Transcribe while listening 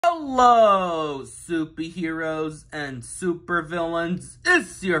Hello, superheroes and supervillains.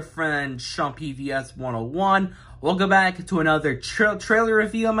 It's your friend, Sean PVS 101. Welcome back to another trailer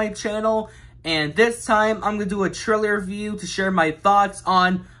review on my channel. And this time, I'm going to do a trailer review to share my thoughts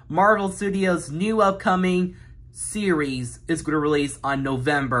on Marvel Studios' new upcoming series. It's going to release on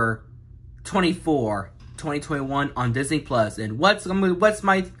November 24, 2021 on Disney+. And what's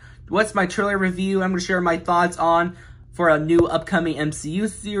my trailer review I'm going to share my thoughts on for a new upcoming MCU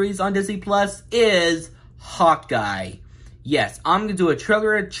series on Disney Plus is Hawkeye. Yes, I'm gonna do a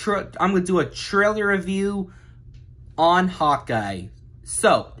trailer review on Hawkeye.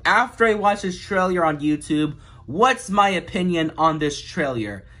 So, after I watch this trailer on YouTube, what's my opinion on this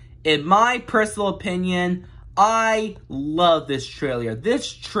trailer? In my personal opinion, I love this trailer.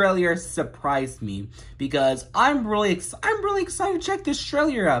 This trailer surprised me because I'm really excited to check this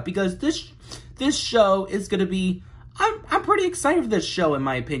trailer out because this show is gonna be. I'm pretty excited for this show, in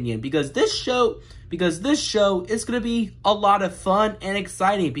my opinion, because this show is gonna be a lot of fun and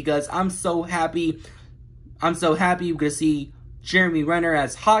exciting. Because I'm so happy we're gonna see Jeremy Renner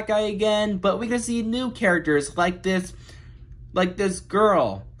as Hawkeye again, but we're gonna see new characters like this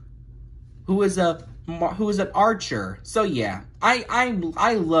girl who is an archer. So yeah,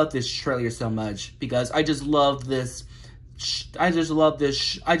 I love this trailer so much because I just love the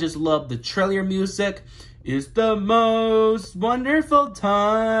trailer music. It's the most wonderful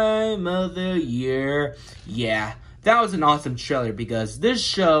time of the year. Yeah, that was an awesome trailer because this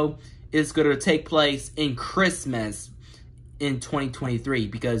show is going to take place in Christmas in 2023.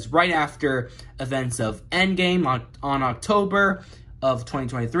 Because right after events of Endgame on October of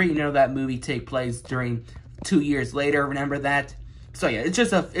 2023, you know that movie take place during 2 years later. Remember that? So yeah, it's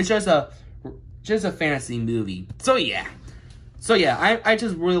just a fantasy movie. So yeah, I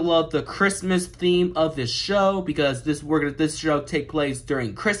just really love the Christmas theme of this show because this show take place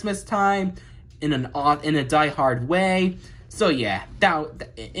during Christmas time in a die-hard way. So yeah,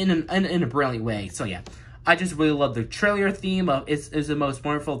 in a brilliant way. So yeah, I just really love the trailer theme of it's the most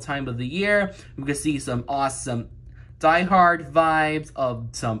wonderful time of the year. We can see some awesome die-hard vibes of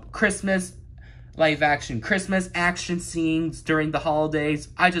some Christmas live-action Christmas action scenes during the holidays.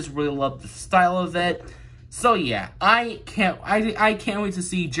 I just really love the style of it. So yeah, I can't wait to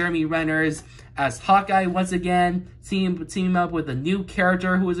see Jeremy Renner as Hawkeye once again, team up with a new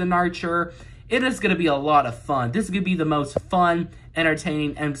character who is an archer. It is going to be a lot of fun. This is going to be the most fun,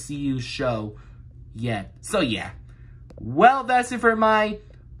 entertaining MCU show yet. So yeah, well, that's it for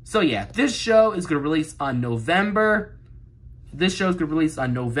so yeah, this show is going to release on November. This show is going to release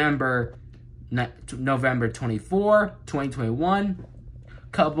on November 24, 2021,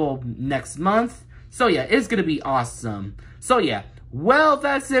 couple next month. So yeah, it's gonna be awesome. So yeah, well,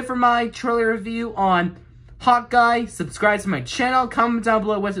 that's it for my trailer review on Hawkeye. Subscribe to my channel. Comment down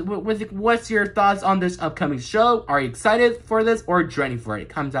below what's your thoughts on this upcoming show. Are you excited for this or dreading for it?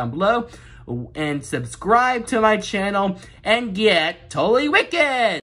 Comment down below and subscribe to my channel and get totally wicked.